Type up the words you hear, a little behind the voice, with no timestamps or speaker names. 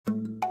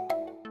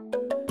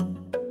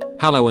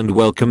Hello and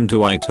welcome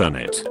to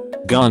Itenert.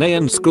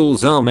 Ghanaian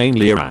schools are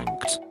mainly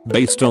ranked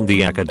based on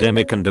the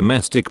academic and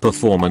domestic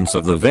performance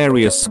of the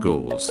various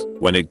schools.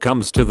 When it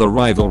comes to the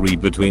rivalry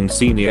between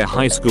senior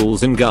high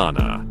schools in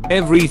Ghana,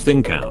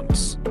 everything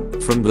counts.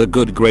 From the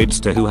good grades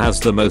to who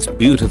has the most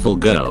beautiful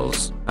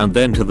girls, and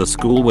then to the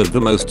school with the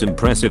most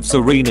impressive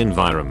serene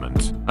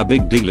environment. A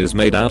big deal is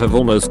made out of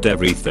almost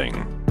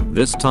everything.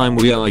 This time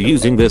we are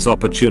using this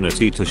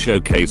opportunity to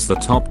showcase the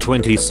top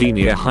 20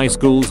 senior high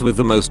schools with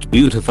the most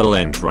beautiful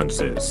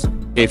entrances.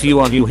 If you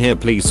are new here,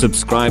 please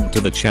subscribe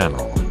to the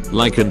channel,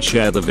 like and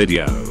share the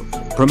video.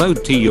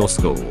 Promote to your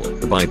school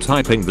by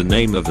typing the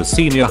name of the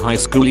senior high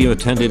school you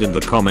attended in the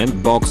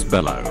comment box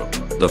below.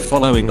 The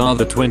following are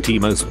the 20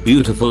 most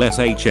beautiful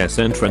SHS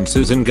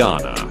entrances in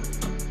Ghana.